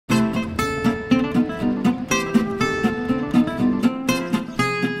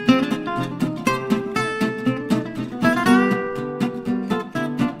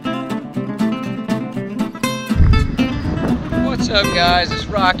What's up, guys? It's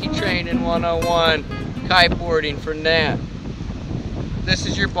Rocky Training 101, kiteboarding for Nat. This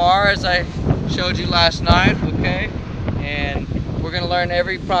is your bar as I showed you last night, okay? And we're gonna learn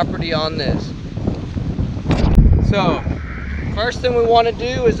every property on this. So, first thing we want to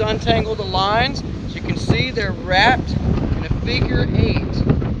do is untangle the lines. As you can see, they're wrapped in a figure 8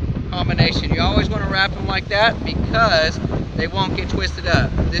 combination. You always want to wrap them like that because they won't get twisted up.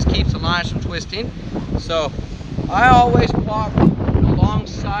 This keeps the lines from twisting. So I always walk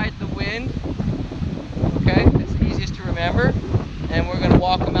alongside the wind. Okay, it's the easiest to remember. And we're going to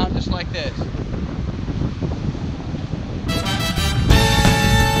walk them out just like this.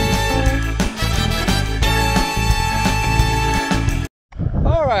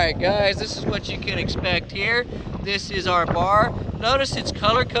 Alright guys, this is what you can expect here. This is our bar. Notice it's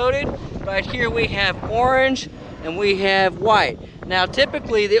color coded. Right here we have orange and we have white. Now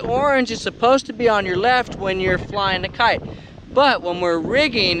typically the orange is supposed to be on your left when you're flying the kite, but when we're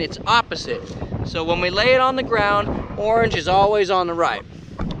rigging it's opposite. So when we lay it on the ground, orange is always on the right.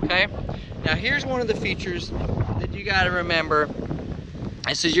 Okay, now here's one of the features that you got to remember.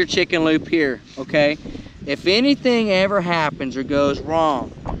 This is your chicken loop here. Okay, if anything ever happens or goes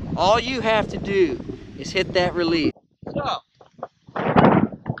wrong, all you have to do is hit that release. So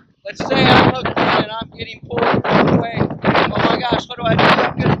let's say I'm looking and I'm getting pulled away. Oh my gosh, what do I do?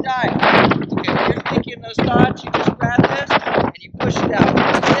 I'm gonna die. Okay, when you're thinking those thoughts, you just grab this and you push it out.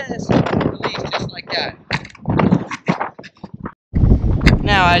 This release just like that.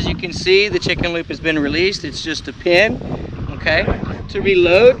 Now, as you can see, the chicken loop has been released. It's just a pin. Okay, to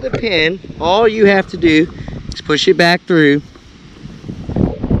reload the pin, all you have to do is push it back through,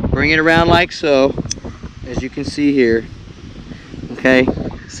 bring it around like so, as you can see here. Okay,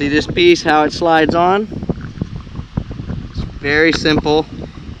 see this piece, how it slides on? It's very simple,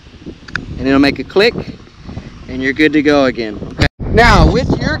 and it'll make a click, and you're good to go again. Okay. Now, with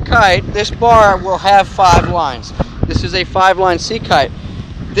your kite, this bar will have 5 lines. This is a 5-line sea kite.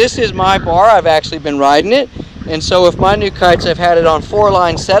 This is my bar. I've actually been riding it. And so with my new kites, I've had it on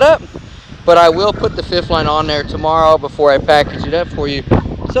 4-line setup, but I will put the 5th line on there tomorrow before I package it up for you.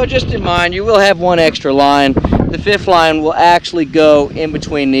 So just in mind, you will have 1 extra line. The 5th line will actually go in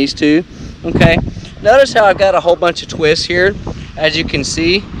between these two. Okay. Notice how I've got a whole bunch of twists here. As you can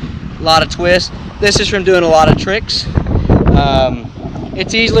see, a lot of twists. This is from doing a lot of tricks.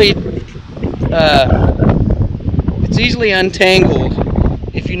 It's easily untangled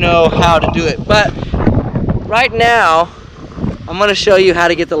if you know how to do it. But right now, I'm going to show you how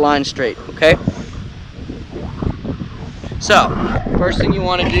to get the line straight, okay? So, first thing you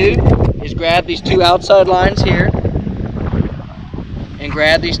want to do is grab these 2 outside lines here and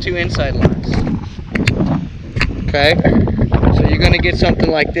grab these 2 inside lines. Okay? So you're going to get something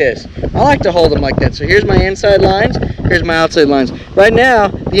like this. I like to hold them like that. So here's my inside lines, here's my outside lines. Right now,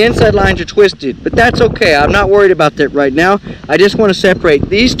 the inside lines are twisted, but that's okay. I'm not worried about that right now. I just want to separate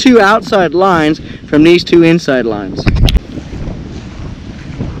these 2 outside lines from these 2 inside lines.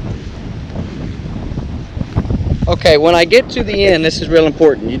 Okay, when I get to the end, this is real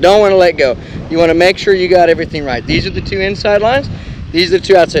important. You don't want to let go. You want to make sure you got everything right. These are the 2 inside lines. These are the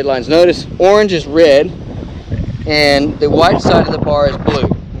 2 outside lines. Notice orange is red and the white side of the bar is blue.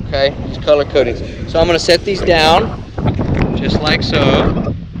 Okay, these color codings. So I'm going to set these down just like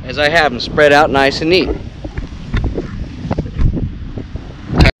so, as I have them spread out nice and neat.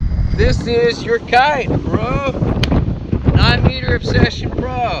 This is your kite, bro. 9-meter Obsession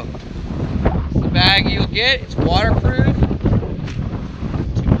Pro. The bag you'll get, it's waterproof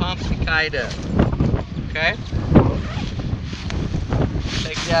to pump the kite up. Okay?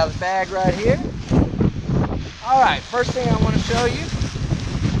 Take it out of the bag right here. Alright, first thing I want to show you,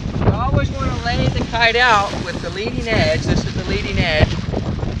 you always want to lay the kite out with the leading edge, this is the leading edge,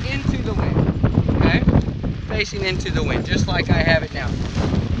 into the wind. Okay? Facing into the wind, just like I have it now.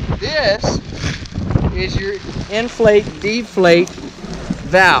 This is your inflate, deflate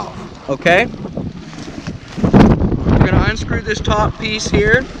valve. Okay? We're going to unscrew this top piece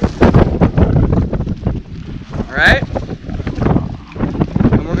here. Alright?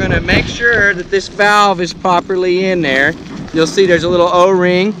 And we're going to make sure that this valve is properly in there. You'll see there's a little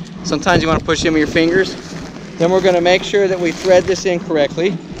O-ring. Sometimes you want to push in with your fingers. Then we're going to make sure that we thread this in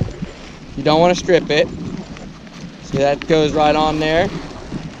correctly. You don't want to strip it. See, that goes right on there.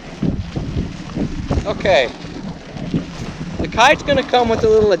 Okay. The kite's going to come with a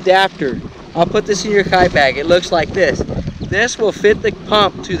little adapter. I'll put this in your kite bag. It looks like this. This will fit the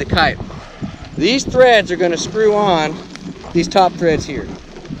pump to the kite. These threads are going to screw on these top threads here.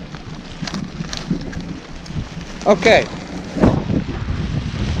 Okay.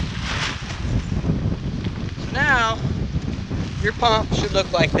 So now your pump should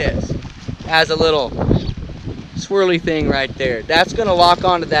look like this. Has a little swirly thing right there. That's gonna lock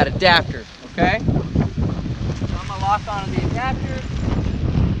onto that adapter, okay? So I'm gonna lock onto the adapter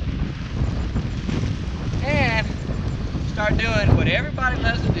and start doing what everybody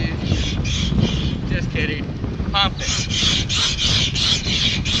loves to do. Just kidding. Pump it.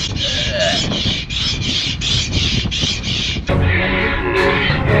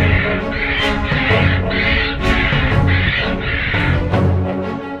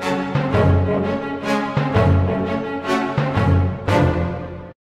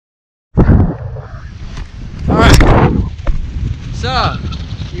 Alright, so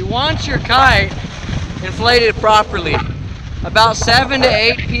you want your kite inflated properly, about 7 to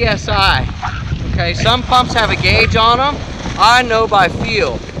 8 psi. Okay, some pumps have a gauge on them. I know by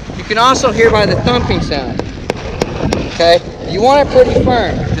feel. You can also hear by the thumping sound. Okay, you want it pretty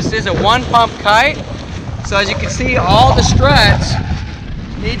firm. This is a one pump kite, so as you can see, all the struts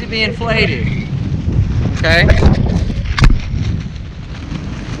need to be inflated. Okay.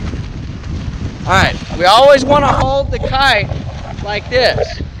 All right, we always want to hold the kite like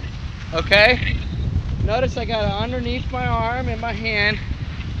this. Okay. Notice I got it underneath my arm and my hand,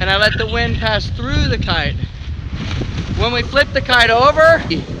 and I let the wind pass through the kite. When we flip the kite over,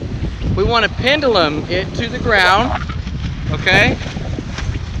 we want to pendulum it to the ground, okay?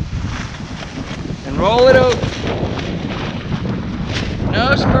 And roll it over.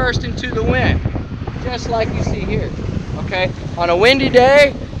 Nose first into the wind, just like you see here, okay? On a windy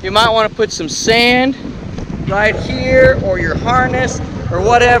day, you might want to put some sand right here, or your harness, or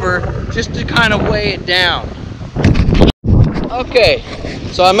whatever, just to kind of weigh it down. Okay,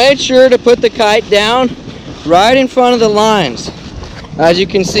 so I made sure to put the kite down right in front of the lines. As you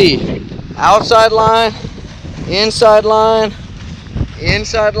can see, outside line, inside line,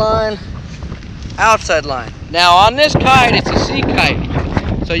 inside line, outside line. Now on this kite, it's a sea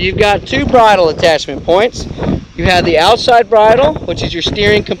kite. So you've got two bridle attachment points. You have the outside bridle, which is your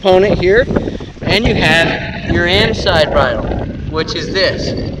steering component here, and you have your inside bridle, which is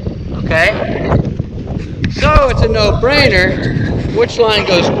this, okay? So it's a no-brainer which line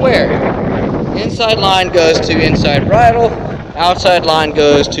goes where. Inside line goes to inside bridle, outside line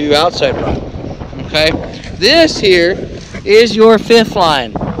goes to outside bridle, okay? This here is your fifth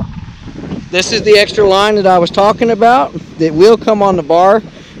line. This is the extra line that I was talking about that will come on the bar.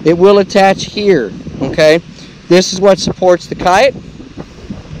 It will attach here, okay? This is what supports the kite.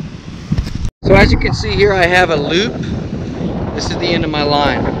 So as you can see here, I have a loop. This is the end of my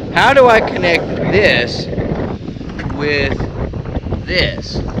line. How do I connect this with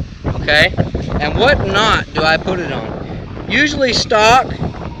this? Okay? And what knot do I put it on? Usually stock,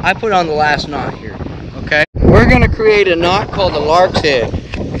 I put on the last knot here. Okay? We're going to create a knot called the lark's head.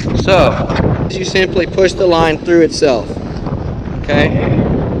 So, you simply push the line through itself. Okay?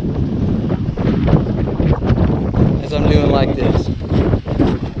 As I'm doing like this.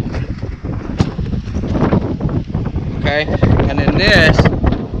 Okay? And then this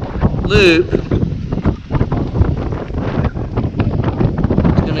loop is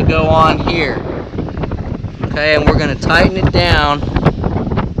going to go on here. Okay? And we're going to tighten it down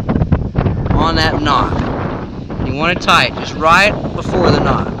on that knot. You want it tight, just right before the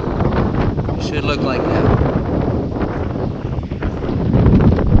knot. It should look like that.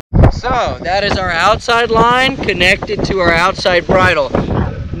 So, that is our outside line connected to our outside bridle.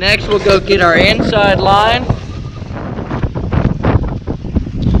 Next, we'll go get our inside line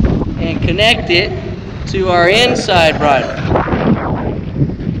and connect it to our inside bridle.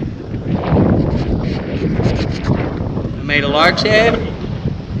 I made a lark's head.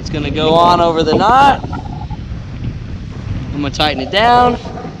 It's going to go on over the knot. I'm going to tighten it down.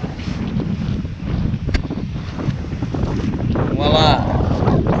 Voila.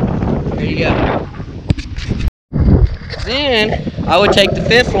 There you go. Then I would take the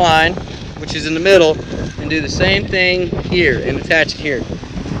fifth line, which is in the middle, and do the same thing here and attach it here.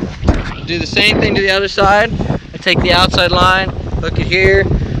 Do the same thing to the other side. I take the outside line, hook it here,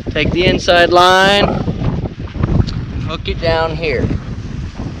 take the inside line, hook it down here.